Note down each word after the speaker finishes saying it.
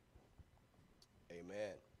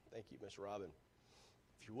Thank you, Miss Robin.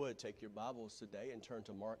 If you would, take your Bibles today and turn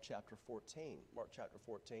to Mark chapter 14. Mark chapter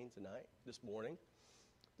 14 tonight, this morning,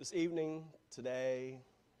 this evening, today.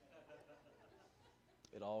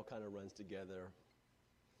 It all kind of runs together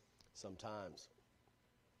sometimes.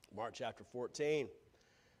 Mark chapter 14,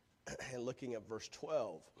 and looking at verse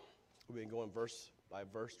 12. We've been going verse by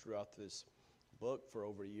verse throughout this book for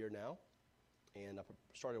over a year now. And I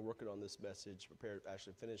started working on this message,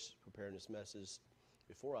 finished preparing this message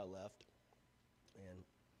before I left,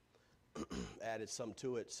 and added some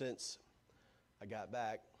to it since I got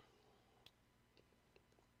back.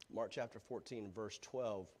 Mark chapter 14, verse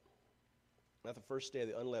 12. At the first day of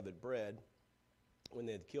the unleavened bread, when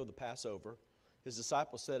they had killed the Passover, his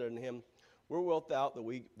disciples said unto him, Where wilt thou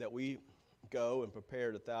that we go and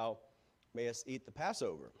prepare that thou mayest eat the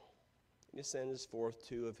Passover? And he sends forth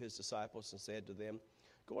two of his disciples and said to them,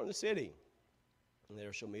 Go in the city, and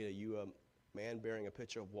there shall meet you a man bearing a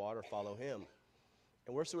pitcher of water, follow him.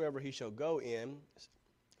 And wheresoever he shall go in,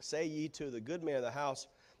 say ye to the good man of the house,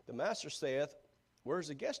 The master saith, Where is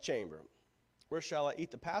the guest chamber? Where shall I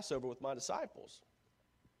eat the Passover with my disciples?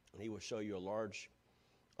 And he will show you a large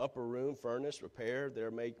upper room, furnished, repaired,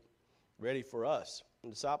 there make ready for us.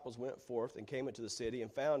 And the disciples went forth and came into the city,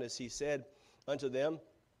 and found as he said unto them,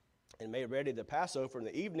 and made ready the Passover. In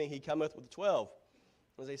the evening he cometh with the 12.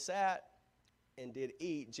 As they sat and did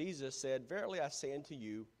eat, Jesus said, Verily I say unto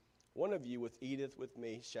you, one of you which eateth with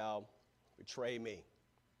me shall betray me.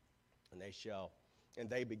 And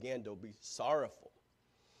they began to be sorrowful,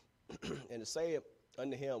 and to say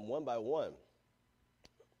unto him one by one,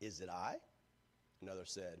 Is it I? Another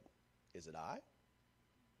said, Is it I?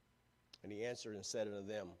 And he answered and said unto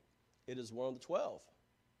them, It is one of the 12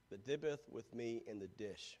 that dippeth with me in the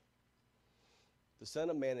dish. The Son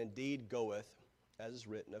of Man indeed goeth, as is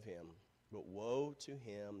written of him, but woe to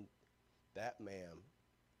him, that man,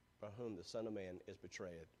 by whom the Son of Man is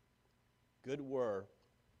betrayed. Good were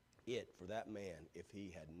it for that man if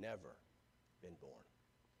he had never been born.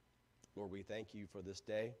 Lord, we thank you for this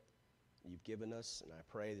day you've given us, and I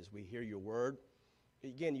pray as we hear your word,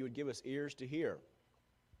 again, you would give us ears to hear.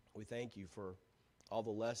 We thank you for all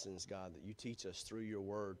the lessons, God, that you teach us through your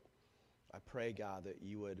word. I pray, God, that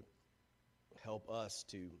you would help us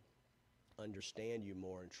to understand you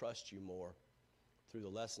more and trust you more through the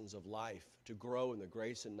lessons of life, to grow in the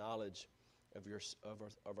grace and knowledge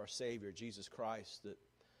of our Savior, Jesus Christ, that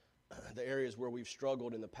the areas where we've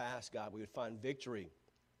struggled in the past, God, we would find victory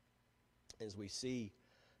as we see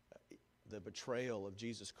the betrayal of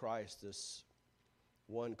Jesus Christ, this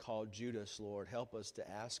one called Judas. Lord, help us to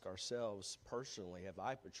ask ourselves personally, have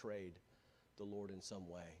I betrayed the Lord in some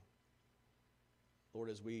way? Lord,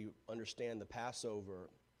 as we understand the Passover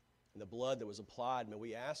and the blood that was applied, may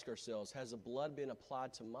we ask ourselves, has the blood been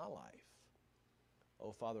applied to my life?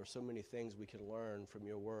 Oh, Father, so many things we can learn from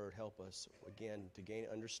your word. Help us, again, to gain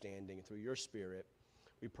understanding through your Spirit.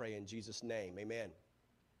 We pray in Jesus' name. Amen.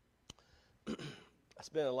 I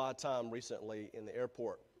spent a lot of time recently in the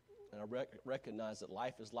airport, and I recognize that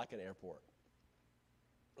life is like an airport.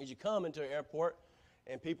 As you come into an airport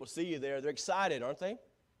and people see you there, they're excited, aren't they?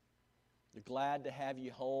 They're glad to have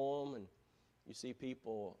you home, and you see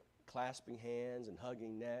people clasping hands and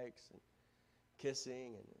hugging necks and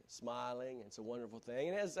kissing and smiling. It's a wonderful thing.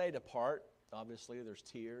 And as they depart, obviously there's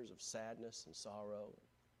tears of sadness and sorrow,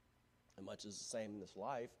 and much is the same in this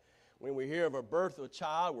life. When we hear of a birth of a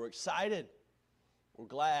child, we're excited, we're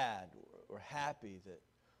glad, we're happy that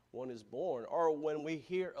one is born. Or when we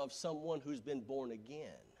hear of someone who's been born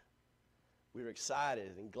again, we're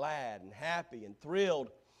excited and glad and happy and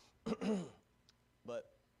thrilled. But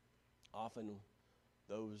often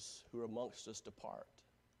those who are amongst us depart,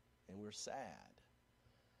 and we're sad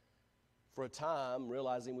for a time,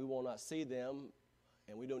 realizing we will not see them,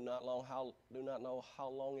 and we do not know how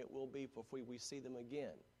long it will be before we see them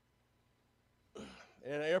again.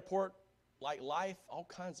 In an airport, like life, all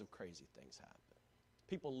kinds of crazy things happen.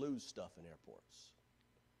 People lose stuff in airports.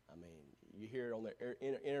 I mean, you hear it on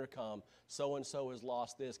the intercom, so-and-so has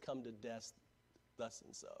lost this, come to death, thus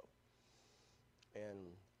and so.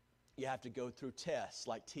 And you have to go through tests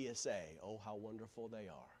like TSA. Oh, how wonderful they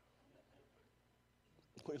are.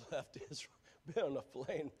 We left Israel, been on a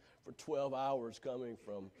plane for 12 hours coming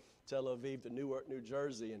from Tel Aviv to Newark, New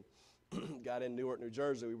Jersey, and got in Newark, New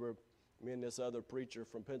Jersey. Me and this other preacher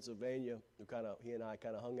from Pennsylvania, he and I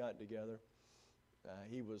kind of hung out together.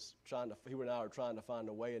 He and I were trying to find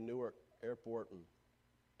a way in Newark Airport, and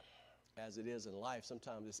as it is in life,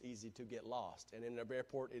 sometimes it's easy to get lost. And in an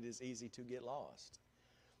airport, it is easy to get lost.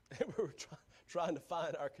 And we were trying to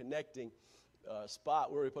find our connecting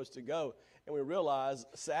spot where we were supposed to go, and we realized,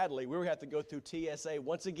 sadly, we were going to have to go through TSA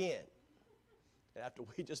once again. After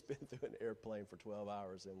we just been through an airplane for 12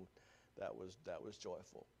 hours, and that was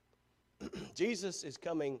joyful. Jesus is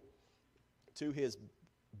coming to his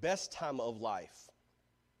best time of life,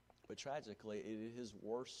 but tragically, it is his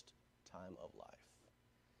worst time of life.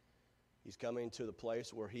 He's coming to the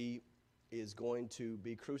place where he is going to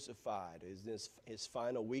be crucified. Is his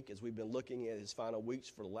final week, as we've been looking at his final weeks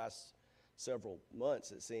for the last several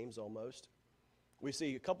months, it seems almost. We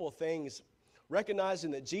see a couple of things,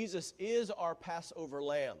 recognizing that Jesus is our Passover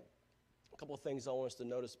lamb. A couple of things I want us to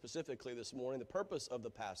notice specifically this morning: the purpose of the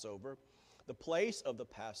Passover, the place of the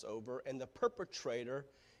Passover, and the perpetrator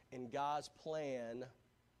in God's plan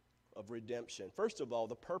of redemption. First of all,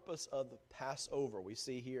 the purpose of the Passover. We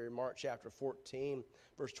see here in Mark chapter 14,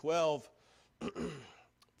 verse 12,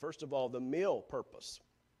 first of all, the meal purpose.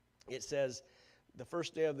 It says, the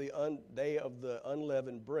first day of the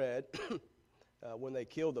unleavened bread, when they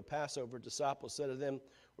killed the Passover, disciples said to them,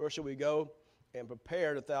 "Where shall we go and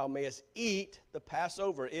prepare that thou mayest eat the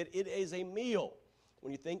Passover?" It is a meal.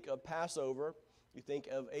 When you think of Passover, you think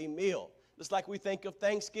of a meal. Just like we think of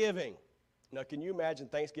Thanksgiving. Now, can you imagine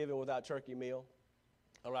Thanksgiving without turkey meal?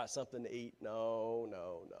 All right, something to eat. No.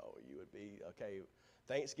 You would be, okay,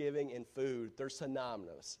 Thanksgiving and food, they're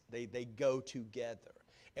synonymous. They go together.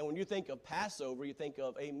 And when you think of Passover, you think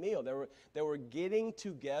of a meal. They were getting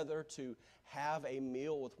together to have a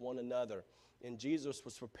meal with one another. And Jesus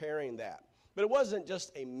was preparing that. But it wasn't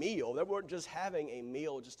just a meal. They weren't just having a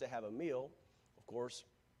meal just to have a meal. Of course,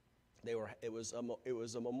 it was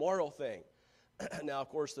a memorial thing. Now, of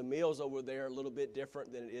course, the meals over there are a little bit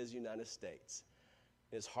different than it is United States.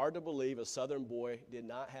 It's hard to believe a southern boy did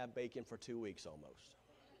not have bacon for 2 weeks almost.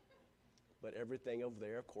 But everything over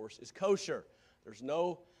there, of course, is kosher. There's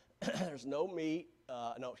no meat,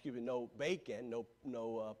 no bacon,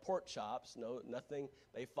 no pork chops, nothing.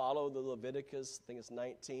 They follow the Leviticus, I think it's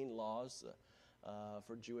 19 laws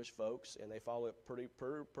for Jewish folks, and they follow it pretty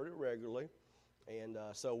regularly. And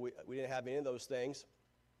so we didn't have any of those things.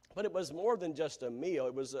 But it was more than just a meal.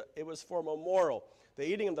 It was for a memorial. The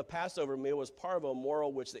eating of the Passover meal was part of a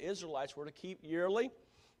memorial which the Israelites were to keep yearly.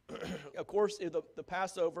 Of course, the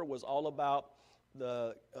Passover was all about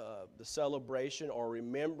the celebration or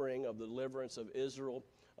remembering of the deliverance of Israel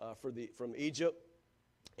from Egypt,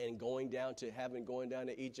 and going down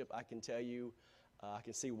to Egypt. I can tell you, I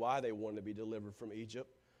can see why they wanted to be delivered from Egypt.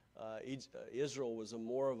 Israel was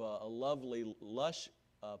more of a lovely, lush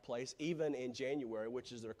place, even in January,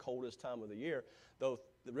 which is their coldest time of the year. Though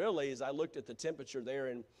really, as I looked at the temperature there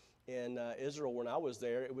in Israel when I was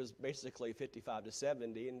there, it was basically 55 to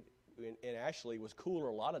 70, and actually was cooler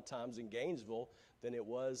a lot of times in Gainesville than it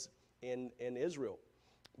was in Israel.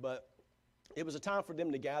 But it was a time for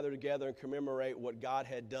them to gather together and commemorate what God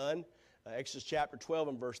had done. Exodus chapter 12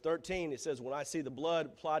 and verse 13, it says, "When I see the blood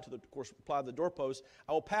applied to the doorpost,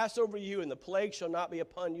 I will pass over you, and the plague shall not be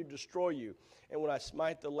upon you to destroy you. And when I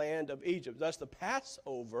smite the land of Egypt." Thus the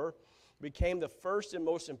Passover became the first and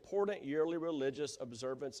most important yearly religious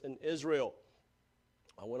observance in Israel.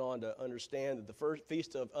 I went on to understand that the first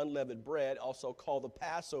feast of unleavened bread, also called the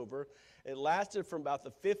Passover, it lasted from about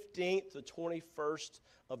the 15th to 21st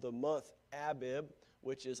of the month Abib,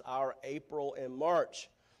 which is our April and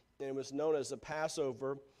March. And it was known as the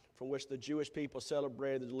Passover, from which the Jewish people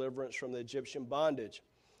celebrated the deliverance from the Egyptian bondage.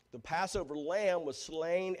 The Passover lamb was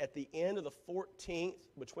slain at the end of the 14th,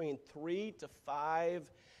 between 3 to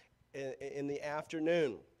 5 in the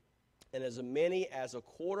afternoon. And as many as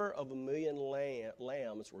 250,000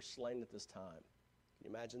 lambs were slain at this time. Can you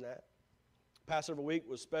imagine that? Passover week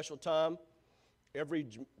was a special time. Every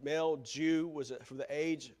male Jew was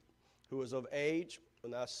who was of age,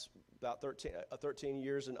 and that's about 13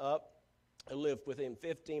 years and up, and lived within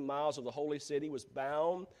 15 miles of the holy city, was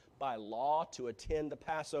bound by law to attend the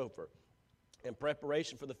Passover. In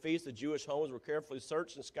preparation for the feast, the Jewish homes were carefully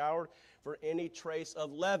searched and scoured for any trace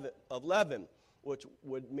of leaven, which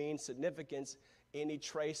would mean significance, any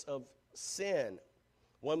trace of sin.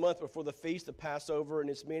 1 month before the feast, the Passover and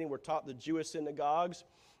its meaning were taught the Jewish synagogues.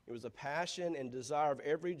 It was a passion and desire of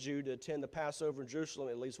every Jew to attend the Passover in Jerusalem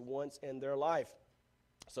at least once in their life.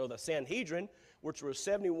 So the Sanhedrin, which were a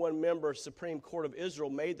 71-member Supreme Court of Israel,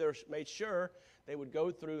 made sure they would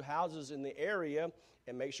go through houses in the area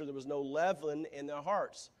and make sure there was no leaven in their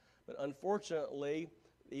hearts. But unfortunately,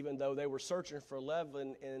 even though they were searching for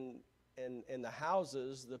leaven in the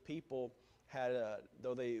houses, the people had,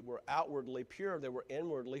 though they were outwardly pure, they were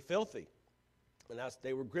inwardly filthy. And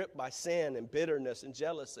they were gripped by sin and bitterness and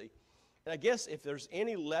jealousy. And I guess if there's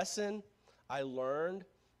any lesson I learned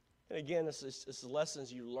And again, it's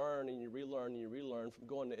lessons you learn and you relearn and you relearn from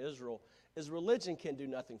going to Israel, is religion can do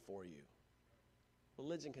nothing for you.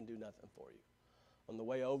 Religion can do nothing for you. On the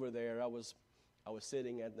way over there, I was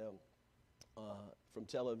sitting at the from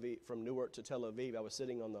Newark to Tel Aviv. I was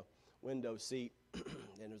sitting on the window seat, and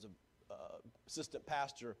there was a assistant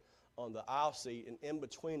pastor on the aisle seat, and in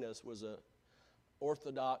between us was a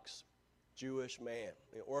Orthodox Jewish man,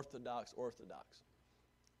 Orthodox.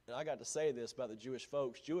 And I got to say this about the Jewish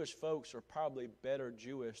folks. Jewish folks are probably better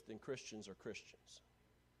Jewish than Christians are Christians.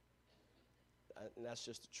 And that's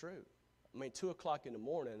just the truth. I mean, 2 o'clock in the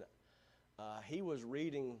morning, he was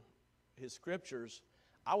reading his scriptures.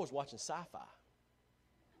 I was watching sci-fi.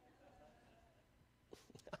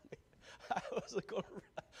 I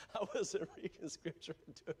wasn't reading scripture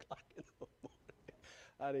at 2 o'clock in the morning.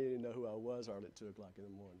 I didn't even know who I was hardly at 2 o'clock in the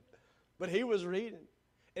morning. But he was reading.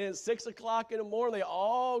 And at 6 o'clock in the morning, they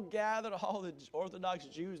all gathered, all the Orthodox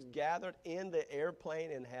Jews gathered in the airplane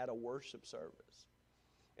and had a worship service.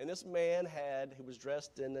 And this man he was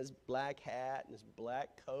dressed in his black hat and his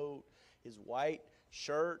black coat, his white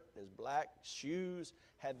shirt, and his black shoes,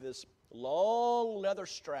 had this long leather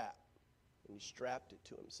strap. And he strapped it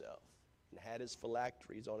to himself and had his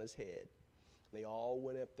phylacteries on his head. And they all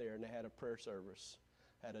went up there and they had a prayer service,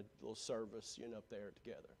 had a little service, up there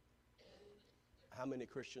together. How many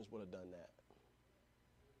Christians would have done that?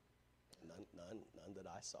 None that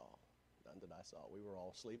I saw. None that I saw. We were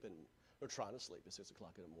all sleeping, or trying to sleep at 6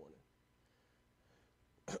 o'clock in the morning.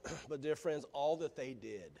 But dear friends, all that they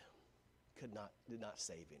did did not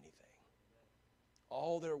save anything.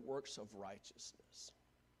 All their works of righteousness,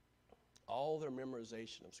 all their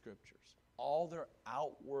memorization of scriptures, all their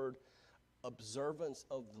outward observance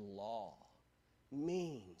of the law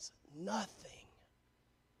means nothing.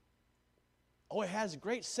 Oh, it has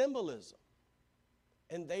great symbolism,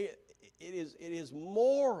 and it is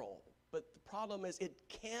moral, but the problem is it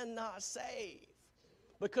cannot save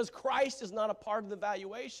because Christ is not a part of the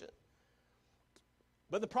valuation.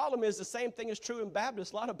 But the problem is the same thing is true in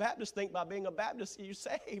Baptists. A lot of Baptists think by being a Baptist you're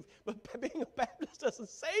saved, but being a Baptist doesn't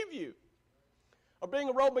save you. Or being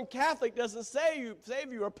a Roman Catholic doesn't save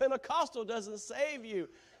you, or Pentecostal doesn't save you.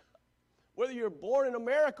 Whether you're born in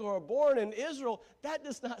America or born in Israel, that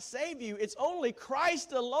does not save you. It's only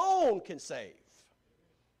Christ alone can save.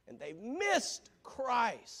 And they've missed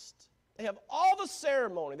Christ. They have all the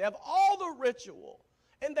ceremony. They have all the ritual.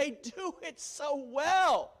 And they do it so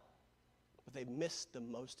well. But they missed the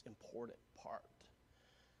most important part.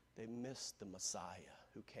 They missed the Messiah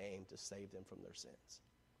who came to save them from their sins.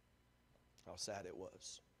 How sad it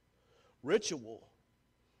was. Ritual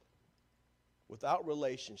without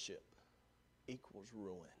relationship equals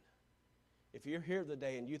ruin. If you're here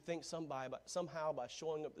today and you think somehow by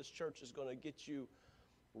showing up this church is going to get you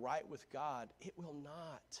right with God, it will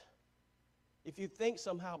not. If you think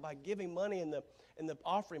somehow by giving money in the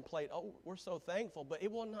offering plate, oh, we're so thankful, but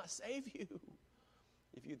it will not save you.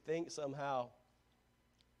 If you think somehow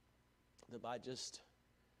that by just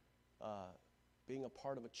being a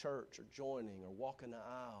part of a church or joining or walking the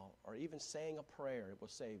aisle or even saying a prayer, it will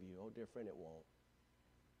save you. Oh, dear friend, it won't.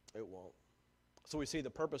 It won't. So we see the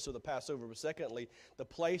purpose of the Passover, but secondly, the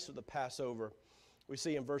place of the Passover. We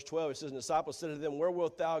see in verse 12, it says, and the disciples said to them, where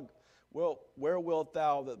wilt thou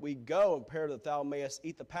that we go and prepare that thou mayest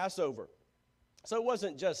eat the Passover? So it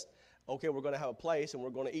wasn't just, okay, we're going to have a place and we're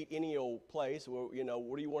going to eat any old place. Well,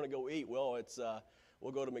 where do you want to go eat? Well, it's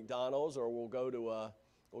we'll go to McDonald's or we'll go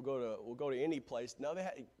to any place. No,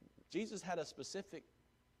 Jesus had a specific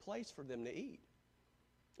place for them to eat.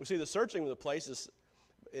 We see the searching of the places.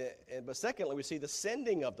 But secondly, we see the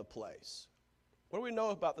sending of the place. What do we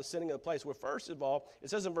know about the sending of the place? Well, first of all, it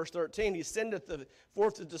says in verse 13, he sendeth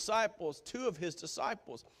forth the disciples, 2 of his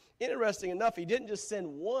disciples. Interesting enough, he didn't just send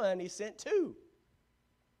 1, he sent 2.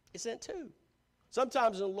 He sent 2.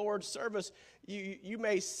 Sometimes in the Lord's service, you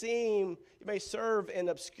may serve in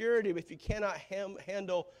obscurity, but if you cannot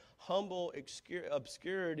handle humble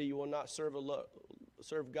obscurity, you will not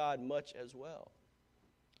serve God much as well.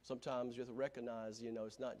 Sometimes you have to recognize,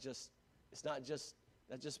 it's not just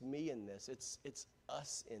me in this. It's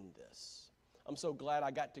us in this. I'm so glad I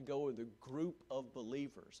got to go with a group of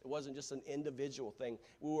believers. It wasn't just an individual thing.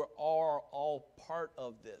 We were all part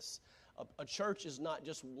of this. A church is not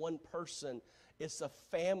just one person. It's a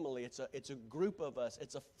family. It's a group of us.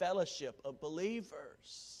 It's a fellowship of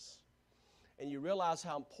believers. And you realize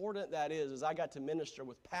how important that is. As I got to minister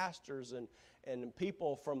with pastors and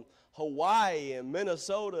people from Hawaii and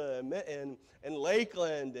Minnesota and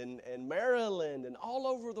Lakeland and Maryland and all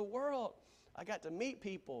over the world. I got to meet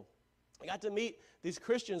people I got to meet these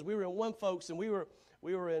Christians. We were in one, folks, and we were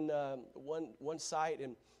in one site,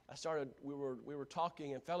 and we were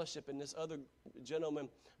talking and fellowship, and this other gentleman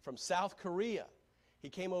from South Korea, he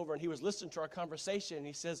came over and he was listening to our conversation, and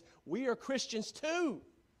he says, "We are Christians too.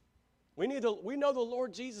 We know the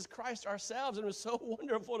Lord Jesus Christ ourselves." And it was so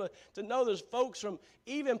wonderful to know there's folks from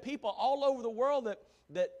even people all over the world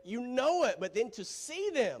that you know it, but then to see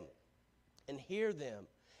them and hear them,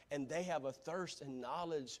 and they have a thirst and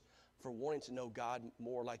knowledge for wanting to know God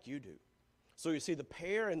more like you do. So you see the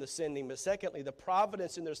pair in the sending, but secondly, the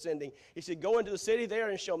providence in their sending. He said, "Go into the city there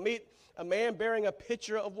and shall meet a man bearing a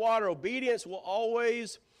pitcher of water." Obedience will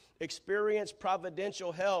always experience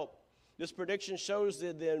providential help. This prediction shows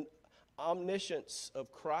the omniscience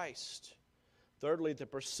of Christ. Thirdly, the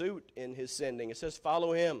pursuit in his sending. It says,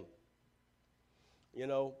 "Follow him." You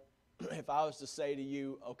know, if I was to say to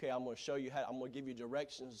you, okay, I'm going to show you I'm going to give you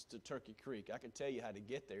directions to Turkey Creek. I can tell you how to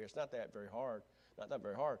get there. It's not that very hard.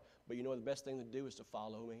 But you know, the best thing to do is to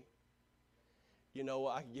follow me. You know,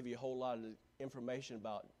 I can give you a whole lot of information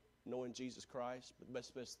about knowing Jesus Christ. But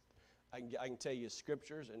best I can tell you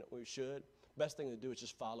scriptures, and we should. Best thing to do is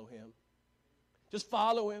just follow him. Just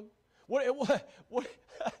follow him. What do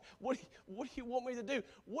you want me to do?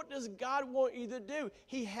 What does God want you to do?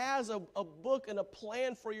 He has a book and a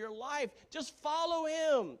plan for your life. Just follow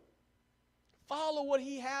him. Follow what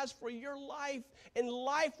he has for your life, and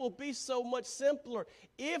life will be so much simpler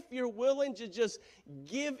if you're willing to just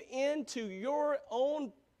give in to your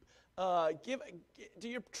own, give to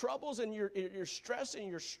your troubles and your stress and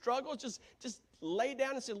your struggles. Just lay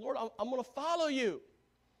down and say, "Lord, I'm going to follow you."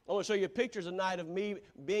 I want to show you pictures tonight of me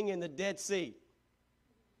being in the Dead Sea.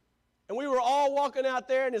 And we were all walking out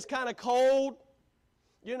there, and it's kind of cold,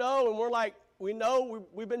 you know, and we're like, we've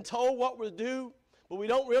been told what we'll do, but we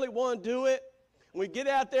don't really want to do it. And we get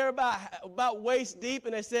out there about waist deep,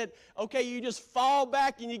 and they said, "Okay, you just fall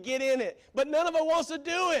back and you get in it." But none of us wants to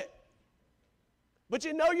do it. But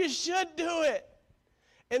you know you should do it.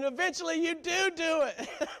 And eventually you do it.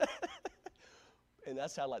 And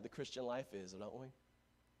that's how like the Christian life is, don't we?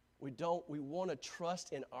 We want to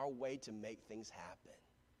trust in our way to make things happen.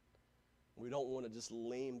 We don't want to just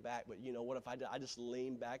lean back. But you know what? If I just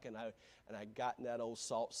lean back and I got in that old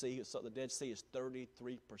salt sea. So the Dead Sea is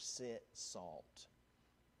 33% salt.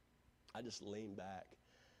 I just leaned back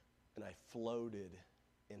and I floated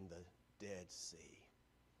in the Dead Sea.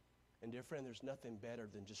 And dear friend, there's nothing better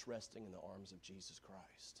than just resting in the arms of Jesus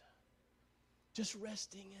Christ. Just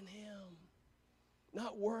resting in him.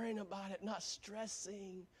 Not worrying about it, not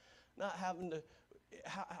stressing, not having to,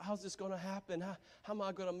 how's this going to happen? How am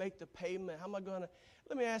I going to make the payment? How am I going to,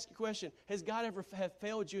 let me ask you a question. Has God ever have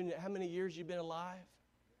failed you in how many years you've been alive?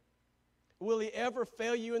 Will he ever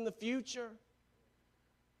fail you in the future?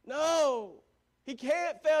 No. He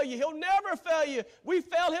can't fail you. He'll never fail you. We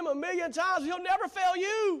failed him 1,000,000 times. He'll never fail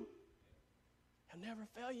you. He'll never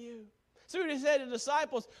fail you. So he said to the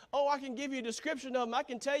disciples, "Oh, I can give you a description of him. I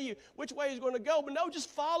can tell you which way he's going to go. But no, just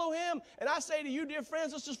follow him." And I say to you, dear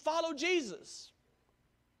friends, let's just follow Jesus.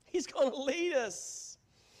 He's going to lead us.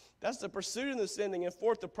 That's the pursuit and the sending. And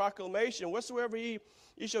fourth, the proclamation. "Wheresoever ye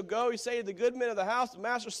shall go, ye say to the good men of the house, the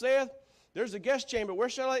master saith, There's a guest chamber. Where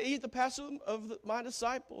shall I eat the Passover of my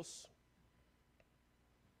disciples?"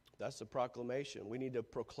 That's the proclamation. We need to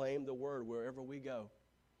proclaim the word wherever we go.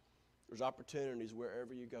 There's opportunities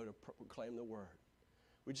wherever you go to proclaim the word.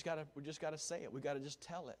 We just got to say it. We got to just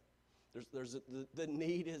tell it. The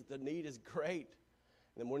need is great.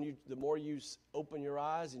 And the more you open your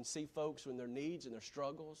eyes and see folks and their needs and their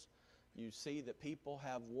struggles, you see that people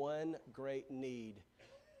have one great need,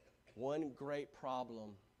 one great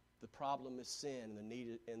problem. The problem is sin, and the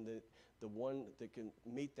need, and the one that can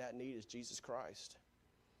meet that need is Jesus Christ.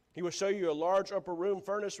 He will show you a large upper room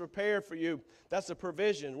furnished, prepared for you. That's the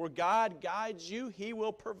provision. Where God guides you, he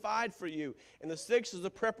will provide for you. And the sixth is the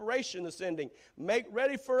preparation, the sending. Make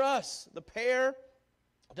ready for us. The pair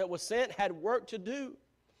that was sent had work to do.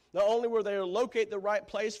 Not only were they to locate the right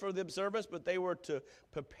place for the observance, but they were to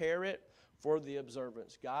prepare it for the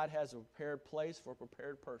observance. God has a prepared place for a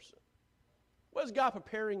prepared person. What is God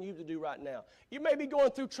preparing you to do right now? You may be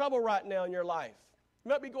going through trouble right now in your life. You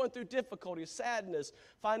might be going through difficulties, sadness,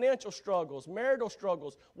 financial struggles, marital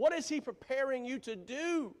struggles. What is he preparing you to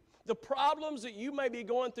do? The problems that you may be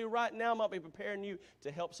going through right now might be preparing you to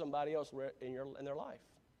help somebody else in their life.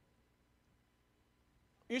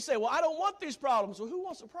 You say, "Well, I don't want these problems." Well, who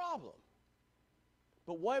wants a problem?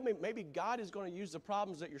 But maybe God is going to use the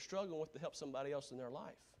problems that you're struggling with to help somebody else in their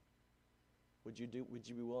life. Would you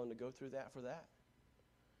be willing to go through that for that?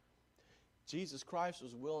 Jesus Christ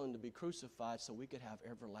was willing to be crucified so we could have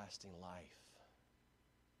everlasting life.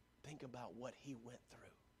 Think about what he went through.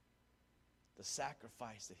 The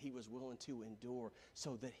sacrifice that he was willing to endure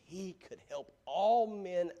so that he could help all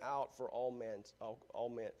men out for all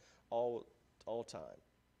time.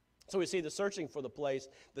 So we see the searching for the place,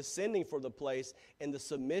 the sending for the place, and the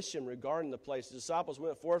submission regarding the place. The disciples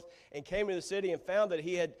went forth and came into the city and found that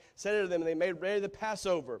he had said unto them, and they made ready the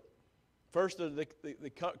Passover. First, the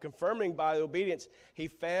confirming by the obedience, he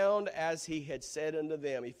found as he had said unto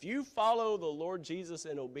them. If you follow the Lord Jesus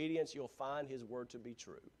in obedience, you'll find his word to be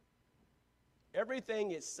true.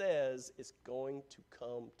 Everything it says is going to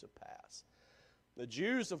come to pass. The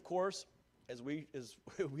Jews, of course, as we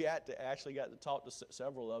got to talk to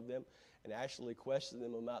several of them and actually question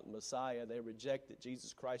them about the Messiah, they reject that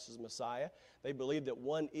Jesus Christ is Messiah. They believe that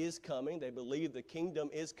one is coming. They believe the kingdom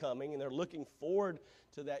is coming, and they're looking forward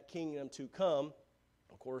to that kingdom to come.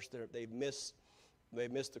 Of course, they've missed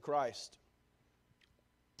the Christ.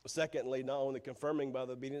 Secondly, not only confirming by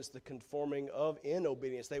the obedience, the conforming of in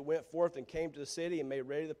obedience. They went forth and came to the city and made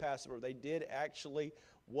ready the Passover. They did actually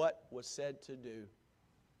what was said to do.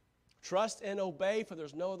 Trust and obey, for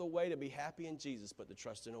there's no other way to be happy in Jesus but to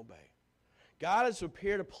trust and obey. God has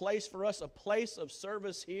prepared a place for us, a place of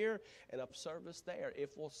service here and of service there,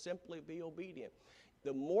 if we'll simply be obedient.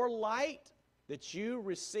 The more light that you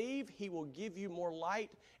receive, he will give you more light,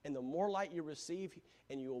 and the more light you receive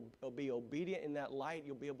and you'll be obedient in that light,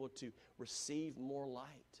 you'll be able to receive more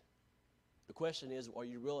light. The question is, are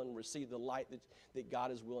you willing to receive the light that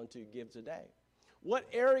God is willing to give today? What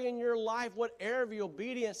area in your life, what area of your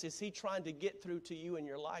obedience is he trying to get through to you in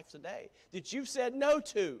your life today that you've said no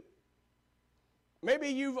to? Maybe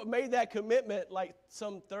you've made that commitment like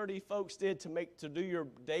some 30 folks did to do your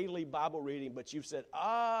daily Bible reading, but you've said,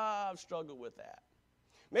 I've struggled with that.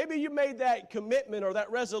 Maybe you made that commitment or that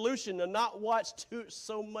resolution to not watch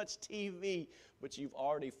so much TV, but you've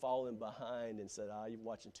already fallen behind and said, you're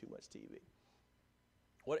watching too much TV.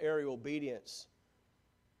 What area of obedience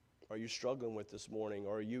are you struggling with this morning?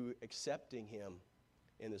 Or are you accepting him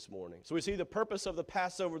in this morning? So we see the purpose of the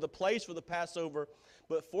Passover, the place for the Passover.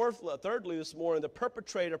 But thirdly this morning, the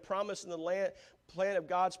perpetrator promised in the plan of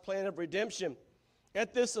God's plan of redemption.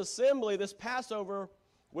 At this assembly, this Passover,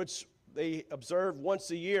 which they observe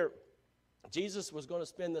once a year, Jesus was going to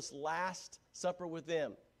spend this last supper with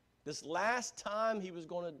them. This last time he was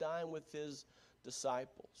going to dine with his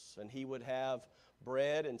disciples. And he would have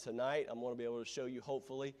bread, and tonight I'm going to be able to show you,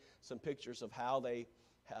 hopefully, some pictures of how they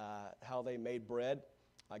made bread.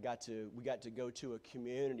 We got to go to a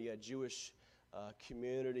community, a Jewish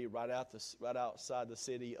community right outside the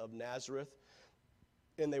city of Nazareth,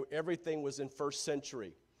 and everything was in first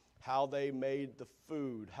century. How they made the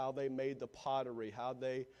food, how they made the pottery, how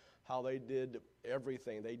they did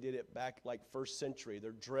everything. They did it back like first century.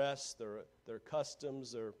 Their dress, their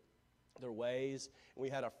customs, their ways. And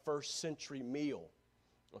we had a first century meal.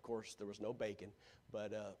 Of course, there was no bacon,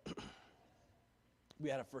 but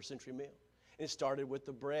we had a first century meal. And it started with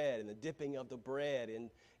the bread and the dipping of the bread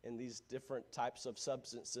in these different types of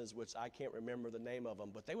substances, which I can't remember the name of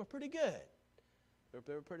them, but they were pretty good.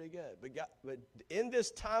 They were pretty good. But in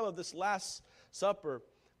this time of this Last Supper,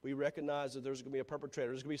 we recognize that there's going to be a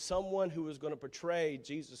perpetrator. There's going to be someone who is going to betray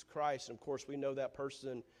Jesus Christ. And, of course, we know that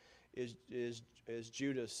person is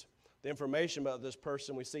Judas. The information about this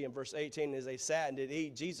person we see in verse 18, as they sat and did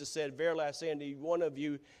eat, Jesus said, Verily I say unto you, one of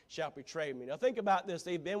you shall betray me. Now think about this.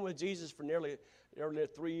 They've been with Jesus for nearly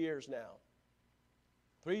 3 years now.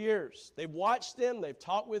 3 years. They've watched him. They've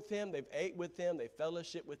talked with him. They've ate with him. They've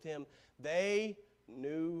fellowshiped with him. They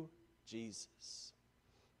knew Jesus.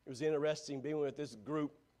 It was interesting being with this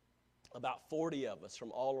group, about 40 of us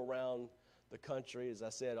from all around the country. As I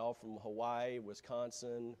said, all from Hawaii,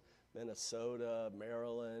 Wisconsin, Minnesota,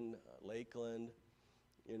 Maryland, Lakeland.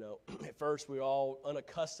 You know, at first we were all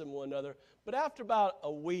unaccustomed to one another, but after about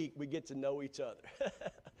a week we get to know each other.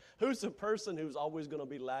 Who's the person who's always going to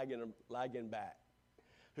be lagging back?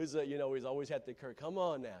 Who's he's always had to encourage, come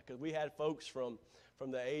on now, because we had folks from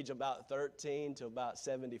the age of about 13 to about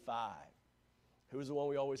 75. Who was the one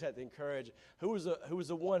we always had to encourage? Who was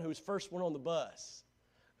the one who was first one on the bus?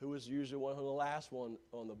 Who was usually one of the last one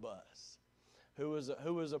on the bus? Who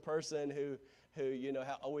was a person who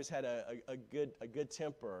always had a good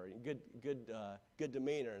temper and good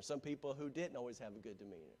demeanor, and some people who didn't always have a good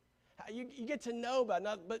demeanor. You get to know about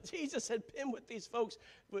it. But Jesus had been with these folks,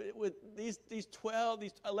 with these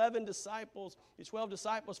 11 disciples, these 12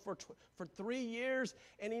 disciples for 3 years,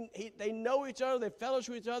 and they know each other, they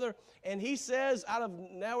fellowship with each other, and he says outside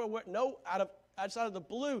of the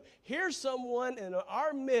blue, here's someone in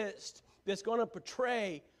our midst that's going to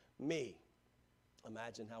betray me.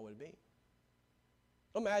 Imagine how it would be.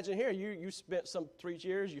 Imagine here, you spent some 3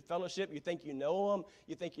 years, you fellowship, you think you know them,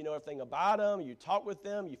 you think you know everything about them, you talk with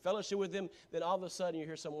them, you fellowship with them, then all of a sudden you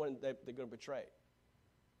hear someone they're going to betray.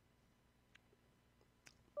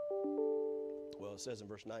 Well, it says in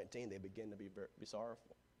verse 19, they begin to be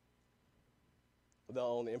sorrowful. Not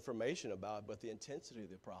only information about it, but the intensity of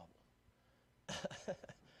the problem.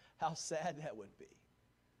 How sad that would be.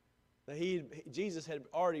 Jesus had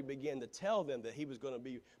already begun to tell them that he was going to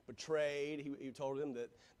be betrayed. He told them that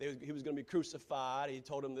he was going to be crucified. He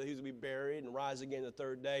told them that he was going to be buried and rise again the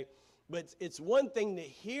third day. But it's one thing to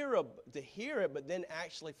hear it, but then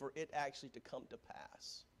for it actually to come to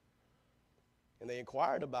pass. And they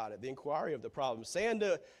inquired about it, the inquiry of the problem.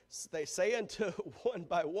 They say unto one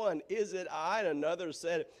by one, is it I? And another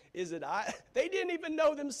said, is it I? They didn't even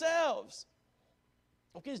know themselves.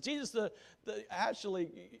 Because Jesus,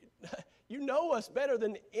 actually, you know us better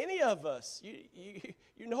than any of us.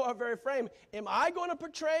 You know our very frame. Am I going to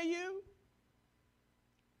betray you?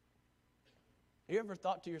 You ever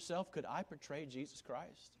thought to yourself, could I betray Jesus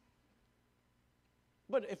Christ?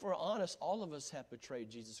 But if we're honest, all of us have betrayed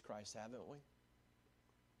Jesus Christ, haven't we?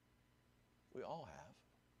 We all have.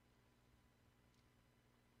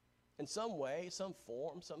 In some way, some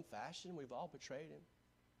form, some fashion, we've all betrayed him.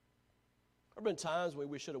 There have been times when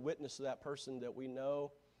we should have witnessed to that person that we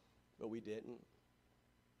know, but we didn't.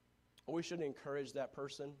 Or we should have encouraged that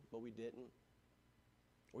person, but we didn't.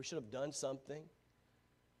 Or we should have done something,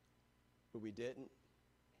 but we didn't.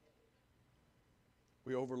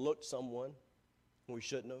 We overlooked someone we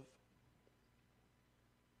shouldn't have.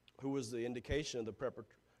 Who was the indication of the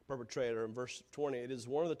perpetrator? In verse 20, it is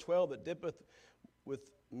one of the 12 that dippeth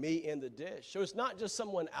with me in the dish. So it's not just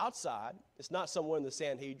someone outside. It's not someone in the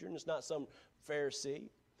Sanhedrin. It's not some Pharisee.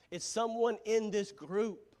 It's someone in this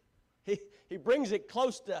group. He brings it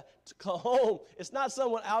close to home. It's not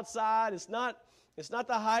someone outside. It's not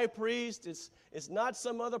the high priest. It's not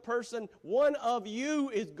some other person. One of you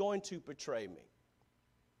is going to betray me.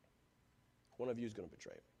 One of you is going to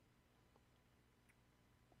betray me.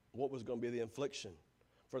 What was going to be the infliction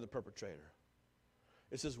for the perpetrator?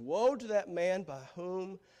 It says, woe to that man by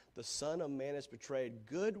whom the Son of Man is betrayed.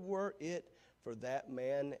 Good were it for that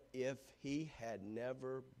man if he had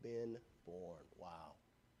never been born. Wow.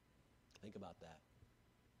 Think about that.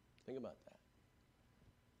 Think about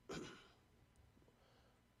that.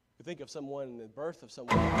 You think of someone, the birth of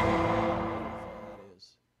someone, how wonderful that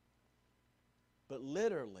is. But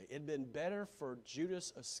literally, it'd been better for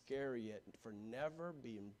Judas Iscariot for never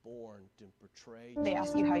being born to betray Jesus. They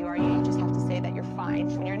ask you how you are, you just have to say that you're fine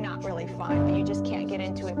when you're not really fine, but you just can't get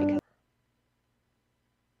into it because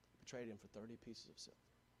betrayed him for 30 pieces of silver.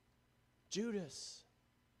 Judas.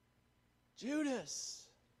 Judas.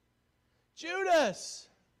 Judas.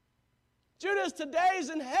 Judas today's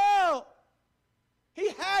in hell. He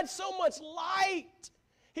had so much light.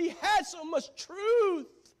 He had so much truth.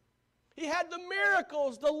 He had the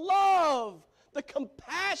miracles, the love, the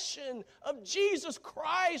compassion of Jesus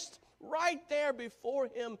Christ right there before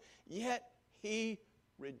him, yet he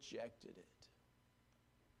rejected it.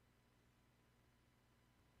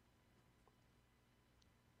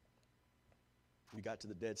 We got to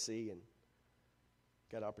the Dead Sea and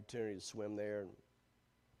got an opportunity to swim there and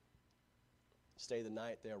stay the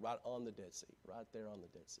night there right on the Dead Sea, right there on the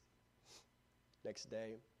Dead Sea. Next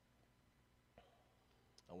day,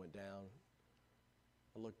 I went down,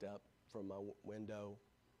 I looked up from my window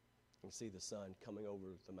and see the sun coming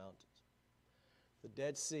over the mountains. The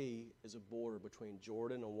Dead Sea is a border between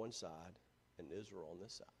Jordan on one side and Israel on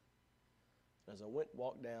this side. And as I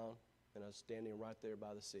walked down and I was standing right there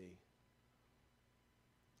by the sea,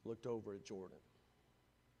 looked over at Jordan,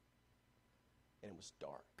 and it was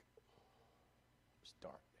dark. It was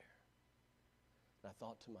dark there. And I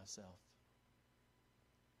thought to myself,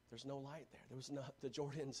 there's no light there. There was not the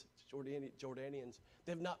Jordanians.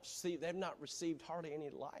 They've not received hardly any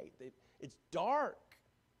light. It's dark.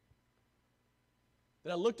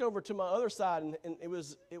 Then I looked over to my other side, and it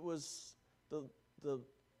was the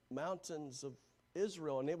mountains of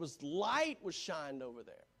Israel, and light was shined over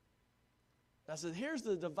there. I said, here's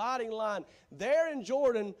the dividing line. There in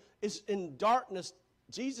Jordan is in darkness.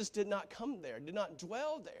 Jesus did not come there, did not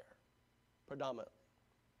dwell there predominantly.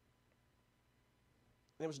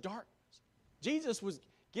 And it was darkness. Jesus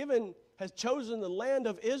has chosen the land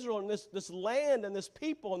of Israel, and this land and this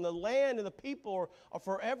people, and the land and the people are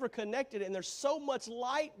forever connected, and there's so much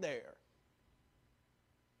light there.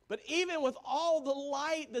 But even with all the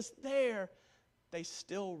light that's there, they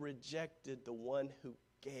still rejected the one who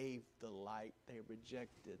gave the light. They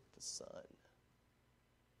rejected the Son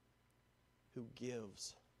who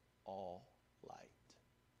gives all light.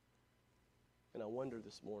 And I wonder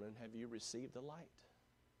this morning, have you received the light?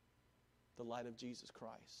 The light of Jesus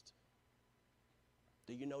Christ.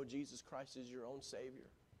 Do you know Jesus Christ is your own Savior?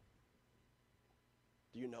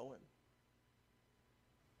 Do you know Him?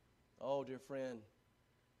 Oh, dear friend,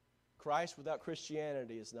 Christ without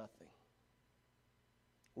Christianity is nothing.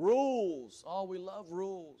 Rules. Oh, we love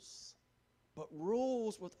rules. But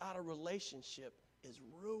rules without a relationship is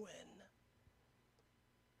ruin.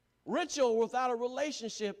 Ritual without a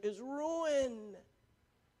relationship is ruin.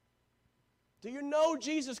 Do you know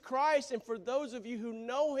Jesus Christ? And for those of you who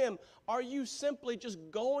know Him, are you simply just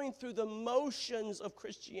going through the motions of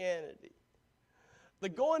Christianity? The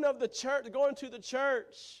going of the church, going to the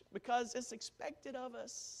church because it's expected of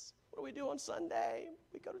us. What do we do on Sunday?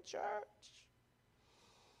 We go to church.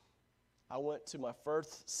 I went to my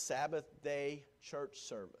first Sabbath day church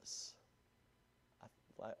service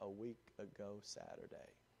a week ago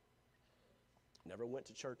Saturday. Never went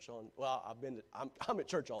to church on, well, I'm at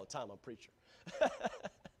church all the time, I'm a preacher.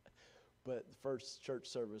 But the first church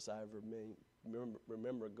service I ever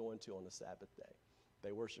remember going to on the Sabbath day.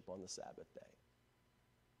 They worship on the Sabbath day.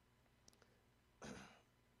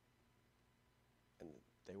 And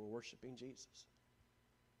they were worshiping Jesus.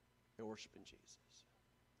 They were worshiping Jesus.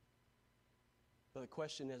 But the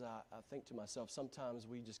question is, I think to myself, sometimes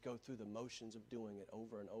we just go through the motions of doing it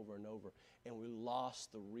over and over and over, and we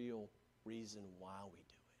lost the real reason why we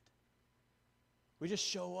do it. We just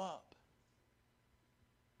show up.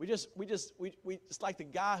 It's like the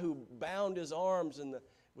guy who bound his arms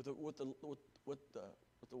with the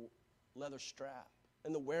leather strap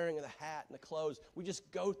and the wearing of the hat and the clothes. We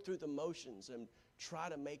just go through the motions and try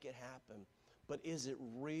to make it happen. But is it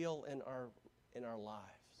real in our lives?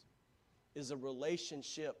 Is a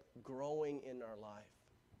relationship growing in our life?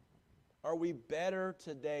 Are we better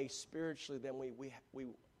today spiritually than we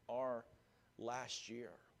are last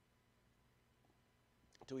year?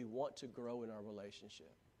 Do we want to grow in our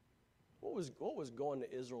relationship? What was going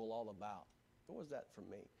to Israel all about? What was that for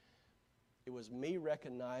me? It was me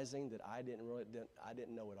recognizing that I didn't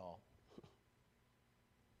know it all.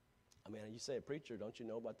 I mean, you say, preacher, don't you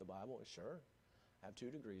know about the Bible? Sure, I have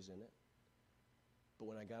 2 degrees in it. But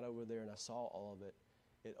when I got over there and I saw all of it,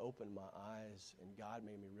 it opened my eyes, and God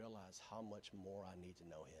made me realize how much more I need to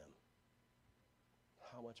know Him.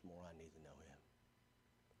 How much more I need to know Him.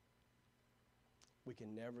 We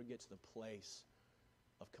can never get to the place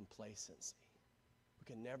of complacency. We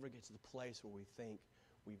can never get to the place where we think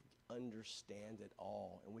we understand it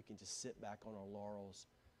all and we can just sit back on our laurels.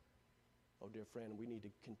 Oh, dear friend, we need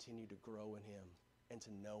to continue to grow in Him and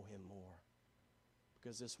to know Him more,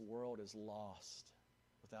 because this world is lost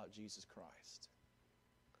without Jesus Christ.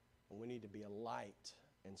 And we need to be a light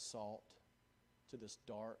and salt to this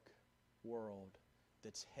dark world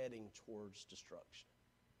that's heading towards destruction.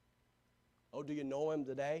 Oh, do you know Him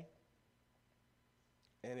today?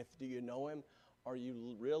 And if do you know Him, are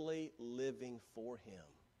you really living for Him?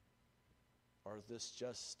 Or is this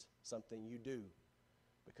just something you do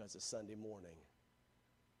because it's Sunday morning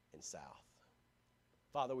in South?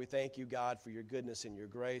 Father, we thank you, God, for your goodness and your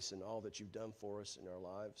grace and all that you've done for us in our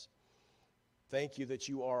lives. Thank you that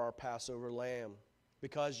you are our Passover lamb,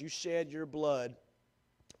 because you shed your blood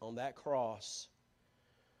on that cross.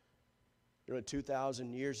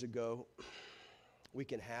 2,000 years ago, we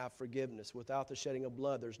can have forgiveness. Without the shedding of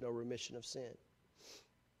blood, there's no remission of sin.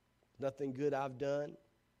 Nothing good I've done.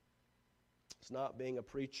 It's not being a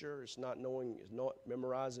preacher. It's not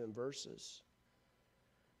memorizing verses.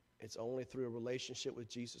 It's only through a relationship with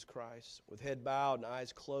Jesus Christ. With head bowed and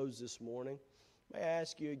eyes closed this morning, may I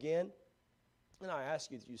ask you again, and I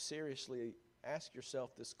ask you that you seriously ask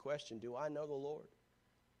yourself this question: do I know the Lord?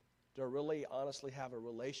 Do I really honestly have a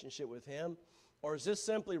relationship with Him? Or is this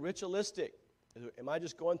simply ritualistic? Am I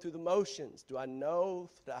just going through the motions? Do I know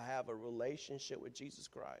that I have a relationship with Jesus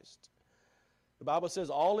Christ? The Bible says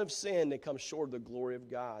all have sinned and come short of the glory of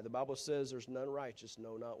God. The Bible says there's none righteous,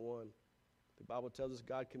 no, not one. The Bible tells us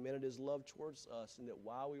God commended His love towards us, and that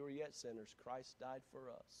while we were yet sinners, Christ died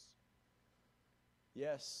for us.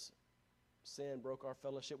 Yes, sin broke our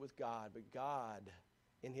fellowship with God, but God,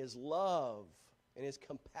 in His love and His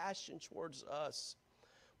compassion towards us,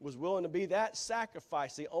 was willing to be that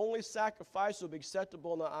sacrifice, the only sacrifice that would be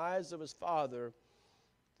acceptable in the eyes of His Father,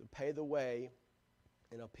 to pay the way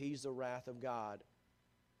and appease the wrath of God.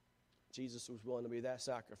 Jesus was willing to be that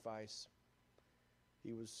sacrifice.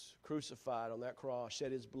 He was crucified on that cross,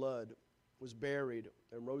 shed His blood, was buried,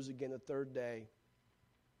 and rose again the 3rd day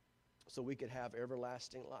so we could have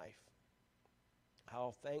everlasting life.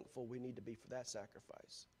 How thankful we need to be for that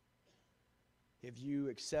sacrifice. Have you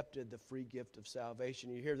accepted the free gift of salvation?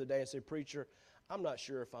 You're here today and say, preacher, I'm not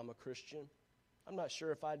sure if I'm a Christian. I'm not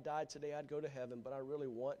sure if I died today I'd go to heaven, but I really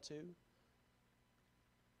want to.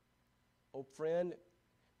 Oh, friend,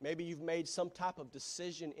 maybe you've made some type of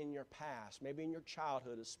decision in your past, maybe in your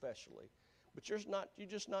childhood especially, but you're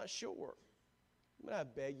just not sure. May I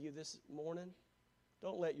beg you this morning,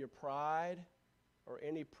 don't let your pride or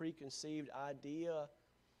any preconceived idea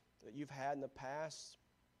that you've had in the past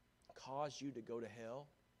cause you to go to hell.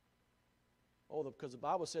 Oh, because the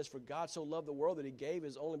Bible says, for God so loved the world that he gave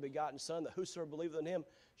his only begotten Son, that whosoever believeth in him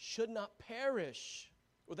should not perish.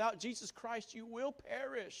 Without Jesus Christ, you will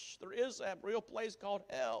perish. There is a real place called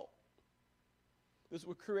hell. This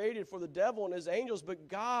was created for the devil and his angels, but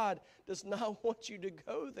God does not want you to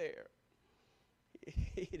go there.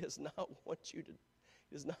 He does not want you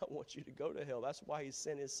to go to hell. That's why he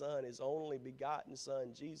sent his Son, his only begotten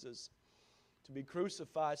Son, Jesus, to be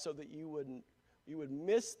crucified so that you would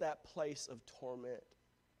miss that place of torment.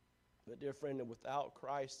 But dear friend, without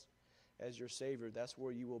Christ as your Savior, that's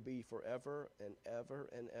where you will be forever and ever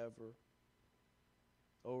and ever.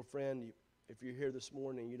 Oh, friend, if you're here this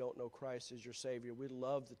morning and you don't know Christ as your Savior, we'd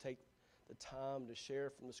love to take the time to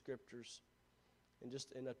share from the Scriptures and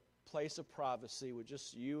just in a place of privacy with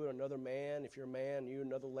just you and another man, if you're a man, you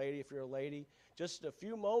and another lady, if you're a lady, just a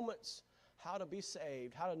few moments, how to be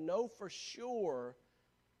saved, how to know for sure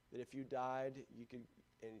that if you died,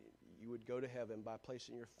 you would go to heaven by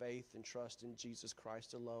placing your faith and trust in Jesus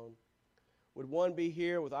Christ alone. Would one be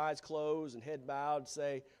here with eyes closed and head bowed and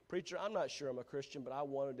say, preacher, I'm not sure I'm a Christian, but I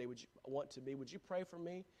want to be. Would you pray for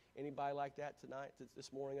me? Anybody like that tonight,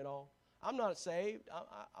 this morning at all? I'm not saved.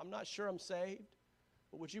 I'm not sure I'm saved,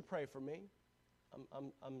 but would you pray for me?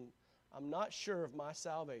 I'm not sure of my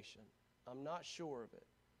salvation. I'm not sure of it,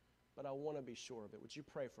 but I want to be sure of it. Would you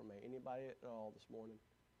pray for me? Anybody at all this morning?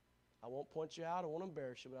 I won't point you out. I won't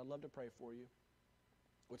embarrass you, but I'd love to pray for you.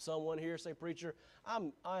 Would someone here say, preacher,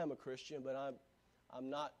 I am a Christian, but I'm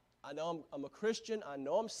not. I know I'm a Christian. I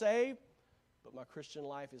know I'm saved, but my Christian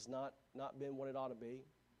life has not been what it ought to be.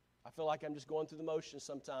 I feel like I'm just going through the motions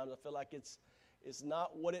sometimes. I feel like it's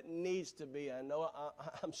not what it needs to be. I know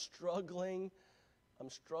I'm struggling. I'm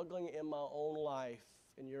struggling in my own life,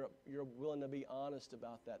 and you're willing to be honest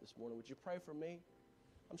about that this morning. Would you pray for me?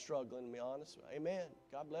 I'm struggling, to be honest. Amen.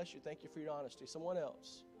 God bless you. Thank you for your honesty. Someone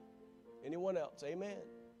else. Anyone else? Amen.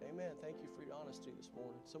 Amen. Thank you for your honesty this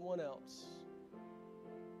morning. Someone else.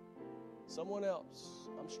 Someone else.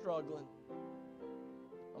 I'm struggling.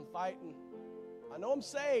 I'm fighting. I know I'm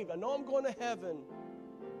saved. I know I'm going to heaven.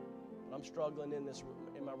 But I'm struggling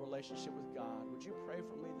in my relationship with God. Would you pray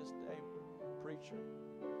for me this day, preacher?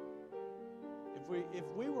 If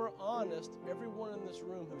we were honest, everyone in this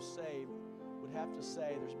room who's saved would have to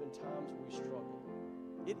say there's been times where we struggle.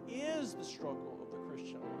 It is the struggle of the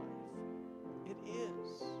Christian life. It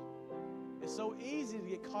is. It's so easy to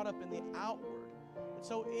get caught up in the outward. It's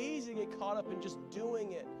so easy to get caught up in just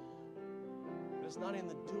doing it. But it's not in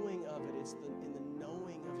the doing of it. It's in the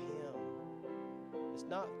knowing of Him. It's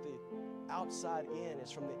not the outside in.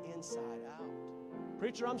 It's from the inside out.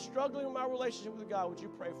 Preacher, I'm struggling with my relationship with God. Would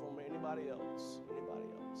you pray for me? Anybody else? Anybody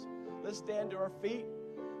else? Let's stand to our feet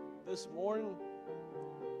this morning.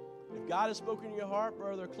 If God has spoken to your heart,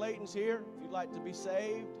 Brother Clayton's here. If you'd like to be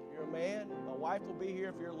saved, you're a man. My wife will be here.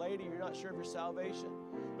 If you're a lady, you're not sure of your salvation.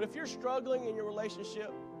 But if you're struggling in your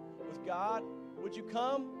relationship with God, would you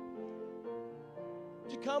come?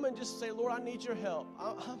 Would you come and just say, Lord, I need your help.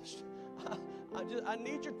 I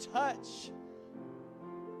need your touch.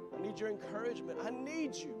 I need your encouragement. I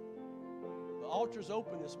need you. The altar's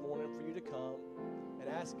open this morning for you to come and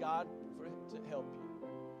ask God to help you.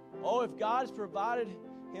 Oh, if God has provided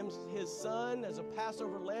His Son as a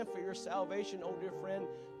Passover lamb for your salvation, oh, dear friend,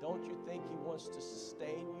 don't you think He wants to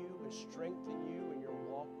sustain you and strengthen you in your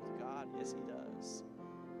walk with God? Yes, He does.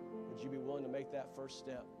 Would you be willing to make that first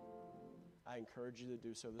step? I encourage you to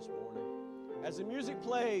do so this morning. As the music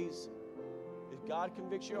plays, if God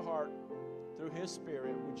convicts your heart through His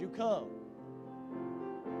Spirit, would you come?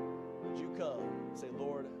 Would you come and say,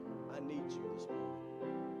 Lord, I need you this morning?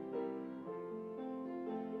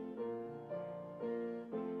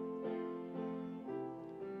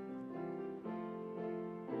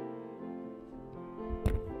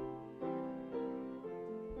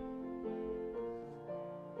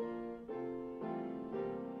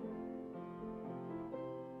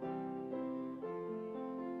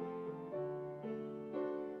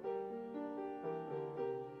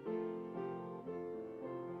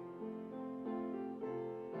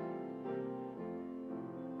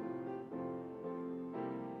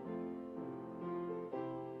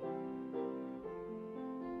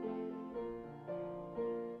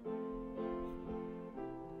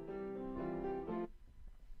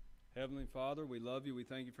 Heavenly Father, we love you. We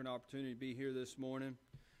thank you for an opportunity to be here this morning.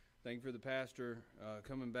 Thank you for the pastor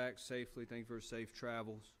coming back safely. Thank you for safe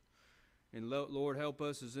travels. And Lord, help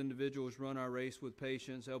us as individuals run our race with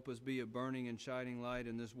patience. Help us be a burning and shining light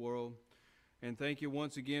in this world. And thank you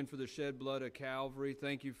once again for the shed blood of Calvary.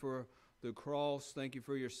 Thank you for the cross. Thank you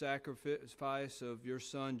for your sacrifice of your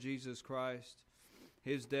Son, Jesus Christ,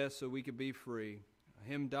 his death so we could be free.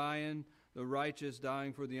 Him dying, the righteous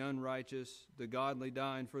dying for the unrighteous, the godly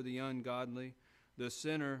dying for the ungodly, the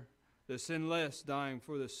sinner, the sinless dying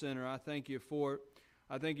for the sinner. I thank you for it.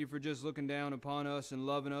 I thank you for just looking down upon us and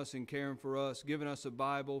loving us and caring for us, giving us a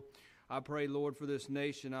Bible. I pray, Lord, for this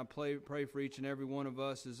nation. I pray for each and every one of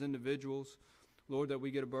us as individuals, Lord, that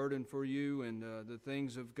we get a burden for you and the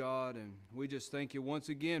things of God. And we just thank you once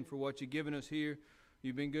again for what you've given us here.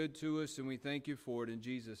 You've been good to us, and we thank you for it. In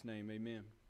Jesus' name, amen.